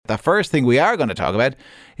the first thing we are going to talk about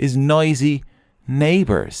is noisy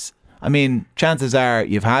neighbours. I mean, chances are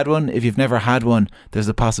you've had one. If you've never had one, there's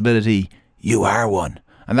a possibility you are one.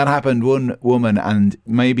 And that happened one woman, and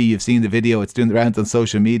maybe you've seen the video, it's doing the rounds on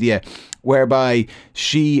social media, whereby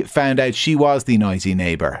she found out she was the noisy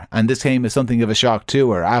neighbour. And this came as something of a shock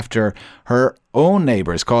to her after her own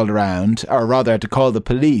neighbours called around, or rather to call the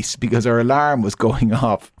police, because her alarm was going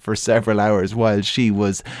off for several hours while she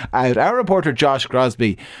was out. Our reporter Josh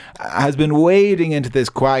Crosbie has been wading into this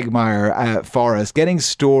quagmire for us, getting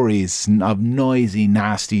stories of noisy,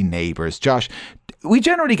 nasty neighbours. Josh, we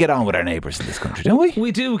generally get on with our neighbours in this country, don't we?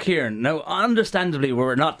 We do, Kieran. Now, understandably,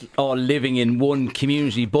 we're not all living in one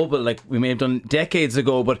community bubble like we may have done decades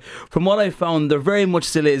ago, but from what I've found, there very much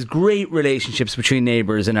still is great relationships between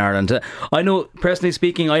neighbours in Ireland. I know, personally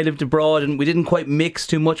speaking, I lived abroad and we didn't quite mix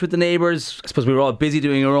too much with the neighbours. I suppose we were all busy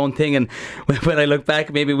doing our own thing, and when I look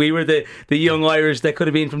back, maybe we were the young Irish that could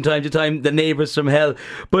have been from time to time the neighbours from hell.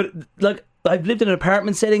 But like, I've lived in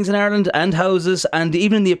apartment settings in Ireland and houses, and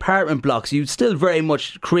even in the apartment blocks you still very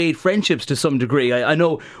much create friendships to some degree. I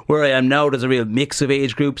know where I am now there's a real mix of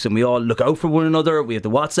age groups and we all look out for one another. We have the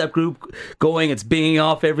WhatsApp group going, it's binging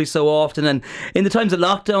off every so often, and in the times of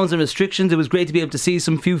lockdowns and restrictions it was great to be able to see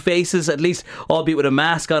some few faces, at least albeit with a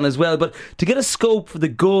mask on as well. But to get a scope for the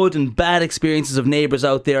good and bad experiences of neighbours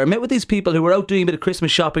out there, I met with these people who were out doing a bit of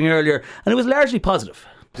Christmas shopping earlier, and it was largely positive.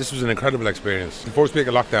 This was an incredible experience. The first week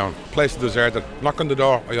of lockdown, place deserted, knock on the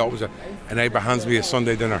door, I always a neighbour hands me a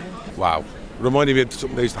Sunday dinner. Wow. Reminded me of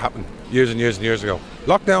something that used to happen years and years and years ago.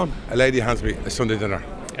 Lockdown, a lady hands me a Sunday dinner.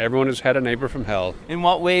 Everyone has had a neighbour from hell. In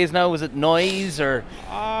what ways now? Was it noise or?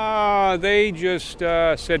 They just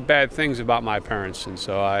said bad things about my parents, and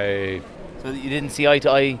so So you didn't see eye to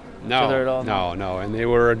eye each other at all? No. And they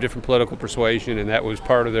were a different political persuasion, and that was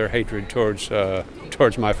part of their hatred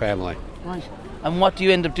towards my family. Right. And what do you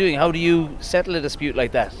end up doing? How do you settle a dispute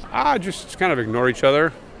like that? Just kind of ignore each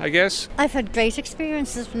other, I guess. I've had great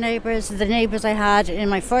experiences with neighbours. The neighbours I had in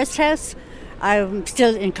my first house, I'm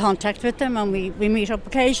still in contact with them and we meet up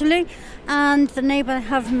occasionally. And the neighbour I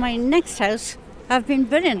have in my next house have been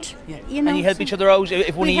brilliant. Yeah. You know, and you help each other out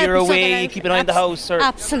if one of you are away, you keep an eye on the house? Or?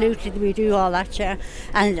 Absolutely, we do all that, yeah.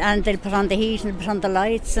 And they'll put on the heat and put on the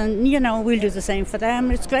lights, and we'll do the same for them.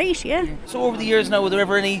 It's great, yeah. So over the years now, were there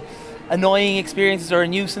ever any annoying experiences or a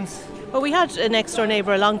nuisance? Well, we had a next door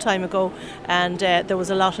neighbour a long time ago, and there was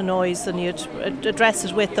a lot of noise, and you'd address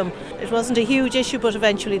it with them. It wasn't a huge issue, but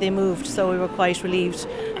eventually they moved, so we were quite relieved.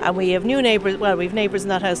 And we have new neighbours. Well, we've neighbours in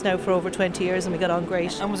that house now for over 20 years, and we got on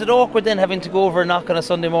great. And was it awkward then having to go over and knock on a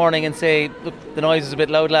Sunday morning and say, look, the noise is a bit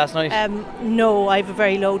loud last night? No, I have a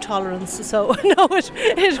very low tolerance, so no,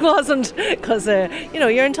 it wasn't, because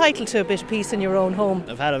you're entitled to a bit of peace in your own home.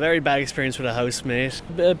 I've had a very bad experience with a housemate.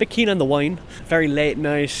 A bit keen on the wine. Very late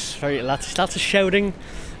night. Lots of shouting.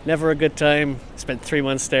 Never a good time. Spent 3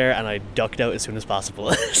 months there and I ducked out as soon as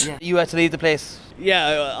possible. Yeah. You had to leave the place?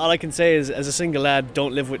 Yeah, all I can say is, as a single lad,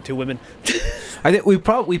 don't live with two women. I think we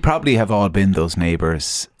probably have all been those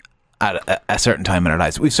neighbours at a certain time in our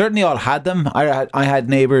lives. We've certainly all had them. I had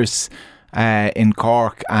neighbours in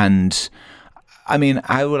Cork, and I mean,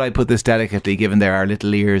 how would I put this delicately, given there are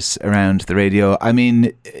little ears around the radio? I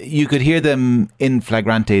mean, you could hear them in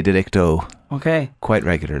flagrante delicto. Okay. Quite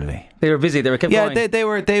regularly. They were busy. They were kept going. Yeah,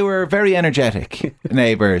 they were very energetic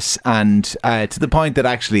neighbours, and to the point that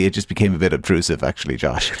actually it just became a bit obtrusive. Actually,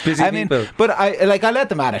 Josh. Busy people. But I let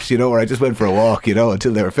them at it, where I just went for a walk,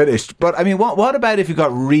 until they were finished. But I mean, what about if you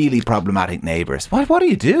got really problematic neighbours? What do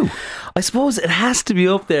you do? I suppose it has to be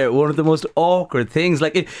up there. One of the most awkward things,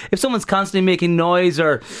 like if someone's constantly making noise,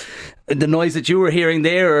 or the noise that you were hearing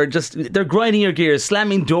there, or just they're grinding your gears,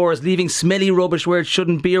 slamming doors, leaving smelly rubbish where it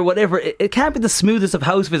shouldn't be, or whatever. It can't be the smoothest of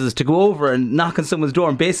house visits to go over and knock on someone's door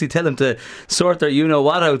and basically tell them to sort their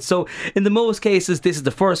you-know-what out. So in the most cases, this is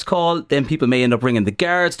the first call. Then people may end up ringing the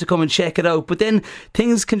guards to come and check it out. But then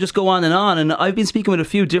things can just go on. And I've been speaking with a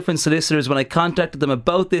few different solicitors when I contacted them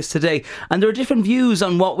about this today. And there are different views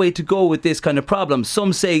on what way to go with this kind of problem.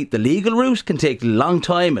 Some say the legal route can take a long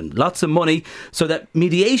time and lots of money, so that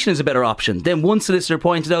mediation is a better option. Then one solicitor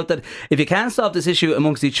pointed out that if you can't solve this issue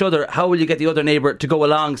amongst each other, how will you get the other neighbour to go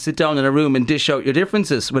along, sit down in a room and dish out your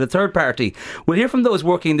differences with a third party? We'll hear from those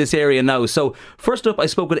working in this area now. So first up, I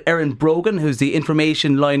spoke with Erin Brogan, who's the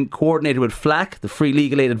information line coordinator with FLAC, the Free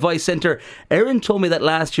Legal Aid Advice Centre. Erin told me that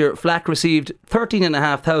last year FLAC received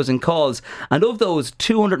 13,500 calls, and of those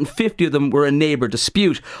 250 of them were a neighbour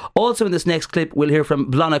dispute. Also in this next clip, we'll hear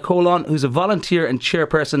from Blana Colon, who's a volunteer and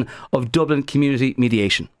chairperson of Dublin Community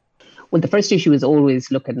Mediation. Well, the first issue is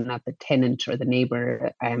always looking at the tenant or the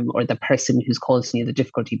neighbour or the person who's causing you the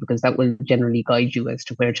difficulty, because that will generally guide you as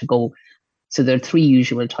to where to go. So there are three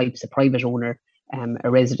usual types: a private owner,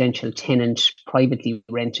 a residential tenant privately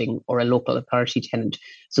renting, or a local authority tenant.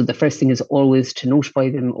 So the first thing is always to notify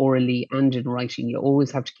them orally and in writing. You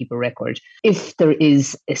always have to keep a record. If there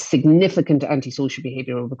is a significant antisocial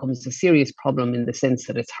behaviour or becomes a serious problem in the sense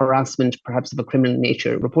that it's harassment, perhaps of a criminal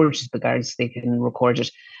nature, report it to the guards. They can record it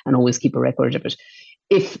and always keep a record of it.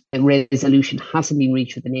 If a resolution hasn't been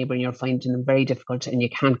reached with the neighbour and you're finding them very difficult and you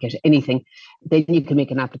can't get anything, then you can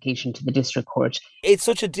make an application to the district court. It's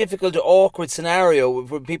such a difficult, awkward scenario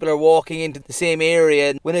when people are walking into the same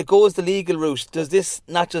area. When it goes the legal route, does this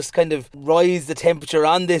not just kind of rise the temperature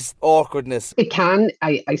on this awkwardness? It can.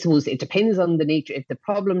 I suppose it depends on the nature. If the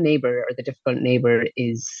problem neighbour or the difficult neighbour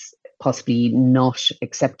is possibly not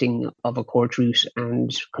accepting of a court route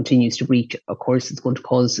and continues to breach, of course, it's going to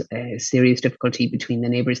cause serious difficulty between the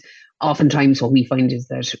neighbours. Oftentimes what we find is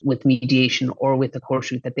that with mediation or with the court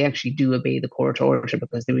route, that they actually do obey the court order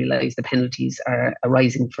because they realise the penalties are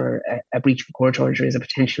arising for a breach of a court order is a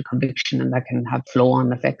potential conviction, and that can have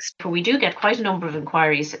flow-on effects. We do get quite a number of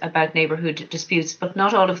inquiries about neighbourhood disputes, but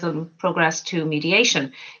not all of them progress to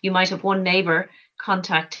mediation. You might have one neighbour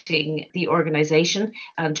contacting the organisation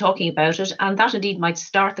and talking about it, and that indeed might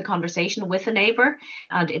start the conversation with a neighbour,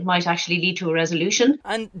 and it might actually lead to a resolution.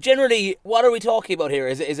 And generally, what are we talking about here?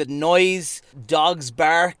 Is it noise, dogs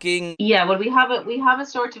barking? Yeah, well, we have a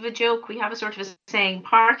sort of a joke. We have a sort of a saying: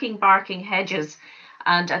 parking, barking, hedges.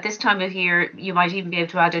 And at this time of year, you might even be able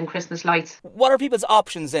to add in Christmas lights. What are people's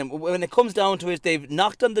options then? When it comes down to it, they've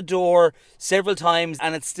knocked on the door several times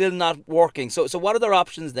and it's still not working. So what are their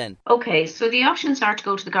options then? Okay, so the options are to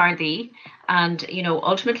go to the Gardaí and,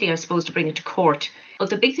 ultimately, I suppose, to bring it to court. But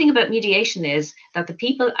the big thing about mediation is that the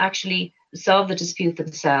people actually solve the dispute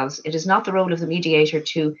themselves. It is not the role of the mediator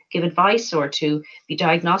to give advice or to be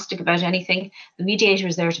diagnostic about anything. The mediator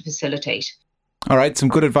is there to facilitate. All right, some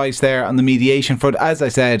good advice there on the mediation front. As I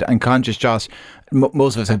said, I'm conscious, Josh,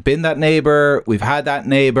 most of us have been that neighbour. We've had that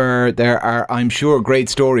neighbour. There are, I'm sure, great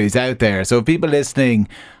stories out there. So if people listening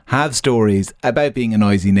have stories about being a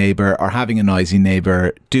noisy neighbour or having a noisy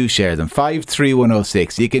neighbour, do share them.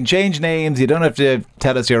 53106. You can change names. You don't have to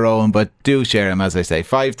tell us your own, but do share them, as I say.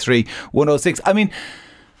 53106. I mean,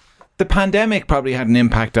 the pandemic probably had an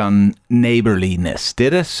impact on neighbourliness,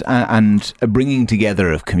 did it? And a bringing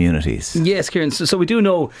together of communities. Yes, Kieran. So we do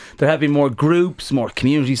know there have been more groups, more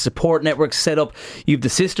community support networks set up. You have the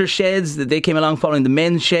sister sheds that they came along following the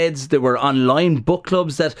men's sheds. There were online book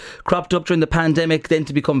clubs that cropped up during the pandemic, then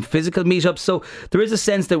to become physical meetups. So there is a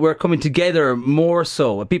sense that we're coming together more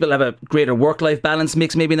so. People have a greater work-life balance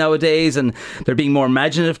mix maybe nowadays, and they're being more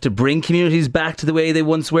imaginative to bring communities back to the way they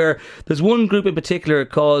once were. There's one group in particular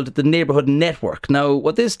called the Neighbourhood Network. Now,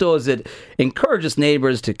 what this does, it encourages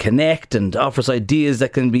neighbours to connect and offers ideas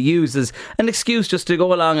that can be used as an excuse just to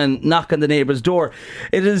go along and knock on the neighbour's door.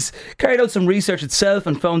 It has carried out some research itself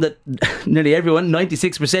and found that nearly everyone,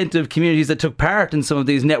 96% of communities that took part in some of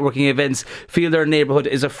these networking events, feel their neighbourhood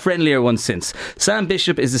is a friendlier one since. Sam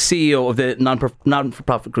Bishop is the CEO of the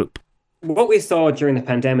non-for-profit group. What we saw during the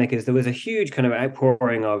pandemic is there was a huge kind of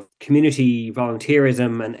outpouring of community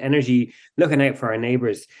volunteerism and energy looking out for our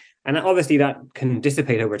neighbours. And obviously that can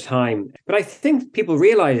dissipate over time. But I think people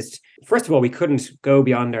realised, first of all, we couldn't go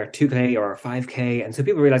beyond our 2K or our 5K. And so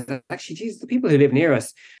people realised that actually, geez, the people who live near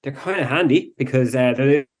us, they're kind of handy because they're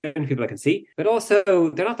the only people I can see. But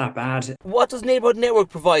also, they're not that bad. What does Neighbourhood Network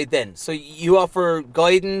provide then? So you offer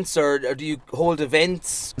guidance or do you hold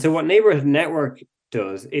events? So what Neighbourhood Network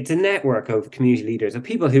does, it's a network of community leaders, of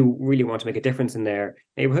people who really want to make a difference in their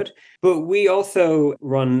neighbourhood. But we also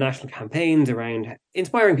run national campaigns around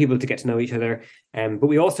inspiring people to get to know each other. But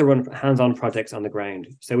we also run hands-on projects on the ground.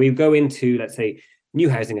 So we go into, let's say, new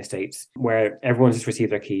housing estates where everyone's just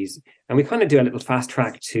received their keys. And we kind of do a little fast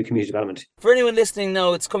track to community development. For anyone listening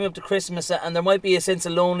now, it's coming up to Christmas and there might be a sense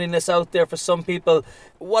of loneliness out there for some people.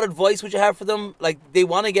 What advice would you have for them? Like, they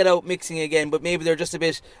want to get out mixing again, but maybe they're just a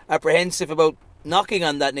bit apprehensive about knocking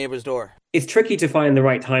on that neighbour's door. It's tricky to find the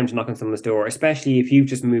right time to knock on someone's door, especially if you've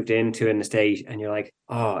just moved into an estate and you're like,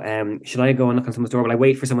 should I go and knock on someone's door? Will I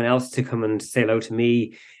wait for someone else to come and say hello to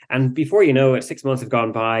me? And before you know it, 6 months have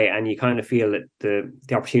gone by and you kind of feel that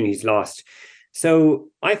the opportunity's lost. So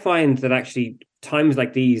I find that actually times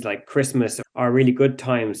like these, like Christmas, are really good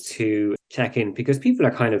times to check in because people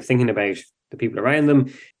are kind of thinking about the people around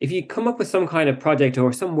them. If you come up with some kind of project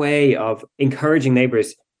or some way of encouraging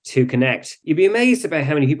neighbours to connect, you'd be amazed about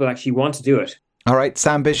how many people actually want to do it. All right,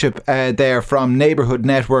 Sam Bishop there from Neighbourhood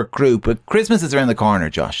Network Group. But Christmas is around the corner,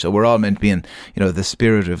 Josh, so we're all meant to be in, the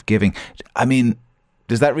spirit of giving. I mean,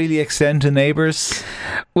 does that really extend to neighbours?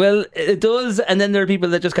 Well, it does, and then there are people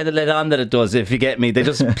that just kind of let on that it does, if you get me. They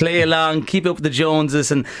just play along, keep up with the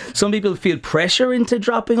Joneses, and some people feel pressure into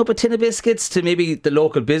dropping up a tin of biscuits to maybe the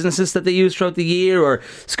local businesses that they use throughout the year, or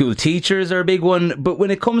school teachers are a big one. But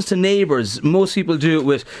when it comes to neighbours, most people do it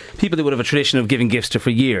with people they would have a tradition of giving gifts to for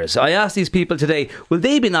years. I asked these people today, will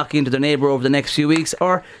they be knocking into their neighbour over the next few weeks,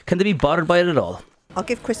 or can they be bothered by it at all? I'll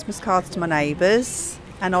give Christmas cards to my neighbours.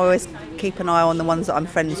 And I always keep an eye on the ones that I'm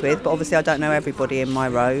friends with, but obviously I don't know everybody in my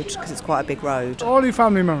road because it's quite a big road. All your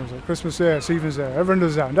family members, like Christmas Day, Stephen's Day, everyone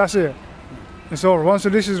does that, and that's it. It's over. Once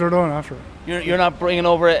the dishes are done after it. You're not bringing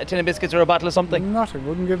over a tin of biscuits or a bottle of something? Nothing,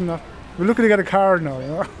 wouldn't give them that. We're looking to get a card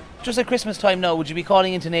now, Just at Christmas time now, would you be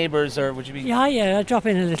calling into neighbours, or would you be... Yeah, I drop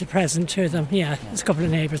in a little present to them, yeah. There's a couple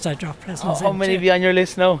of neighbours I drop presents How many have you on your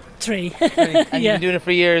list now? 3. And you've been doing it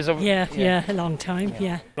for years? Yeah, a long time,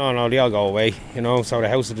 yeah. No, they all go away, so the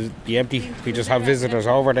house will be empty. We just have visitors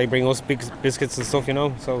over, they bring us big biscuits and stuff,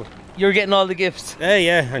 so... You're getting all the gifts?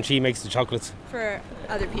 Yeah, and she makes the chocolates. For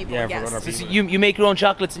other people, yeah, yes. For other people. So you make your own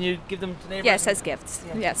chocolates and you give them to neighbours? Yes, as gifts.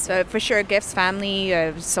 Yes, so for sure, gifts,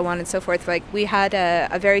 family, so on and so forth. Like, we had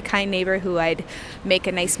a very kind neighbour who I'd make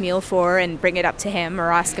a nice meal for and bring it up to him or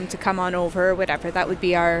ask him to come on over or whatever. That would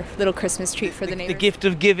be our little Christmas treat for the neighbours. The gift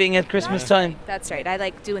of giving at Christmas time. That's right. I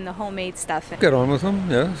like doing the homemade stuff. Get on with them,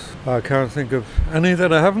 yes. I can't think of any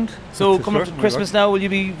that I haven't. So coming up to Christmas now, will you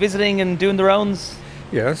be visiting and doing the rounds?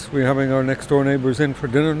 Yes, we're having our next door neighbours in for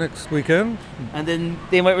dinner next weekend. And then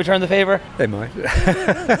they might return the favour? They might.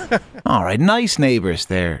 All right, nice neighbours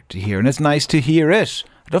there to hear, and it's nice to hear it.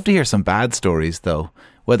 I'd love to hear some bad stories though.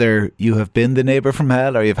 Whether you have been the neighbour from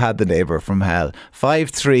hell or you've had the neighbour from hell.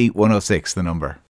 53106 the number.